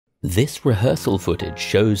This rehearsal footage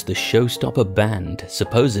shows the Showstopper band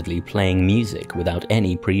supposedly playing music without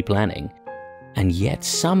any pre-planning, and yet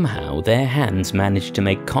somehow their hands managed to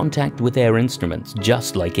make contact with their instruments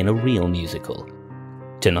just like in a real musical.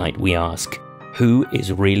 Tonight we ask, who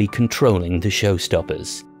is really controlling the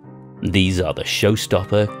Showstoppers? These are the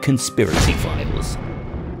Showstopper Conspiracy Files.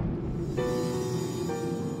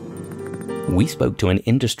 We spoke to an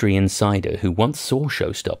industry insider who once saw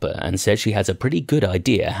Showstopper and says she has a pretty good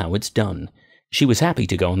idea how it's done. She was happy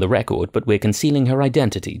to go on the record, but we're concealing her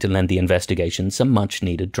identity to lend the investigation some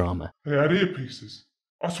much-needed drama. They had earpieces.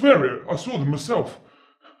 I swear it, I saw them myself.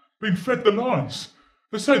 Being fed the lines.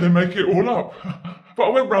 They say they make it all up. But I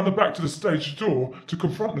went round the back to the stage door to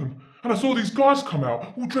confront them, and I saw these guys come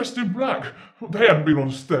out, all dressed in black. They hadn't been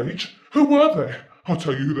on stage. Who were they? I'll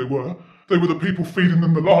tell you who they were. They were the people feeding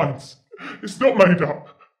them the lines. It's not made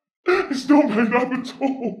up. It's not made up at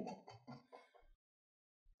all.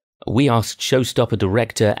 We asked Showstopper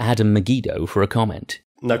director Adam Megiddo for a comment.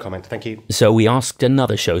 No comment, thank you. So we asked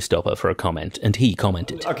another Showstopper for a comment, and he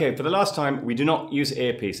commented. Okay, for the last time, we do not use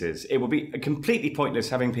earpieces. It would be completely pointless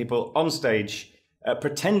having people on stage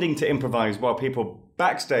pretending to improvise while people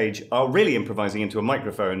backstage are really improvising into a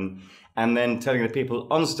microphone and then telling the people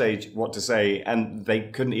on stage what to say, and they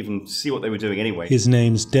couldn't even see what they were doing anyway. His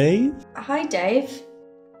name's Dave. Hi, Dave.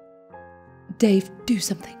 Dave, do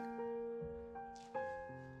something.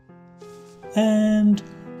 And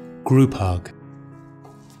group hug.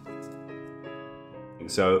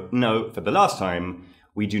 So, no, for the last time,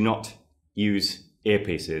 we do not use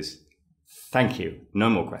earpieces. Thank you. No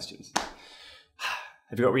more questions.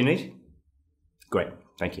 Have you got what you need? Great,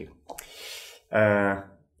 thank you.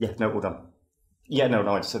 Yeah, no, all done. Yeah, no,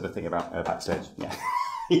 I just said the thing about backstage. Yeah,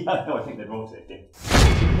 yeah, no, I think they brought it.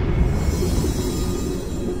 Yeah.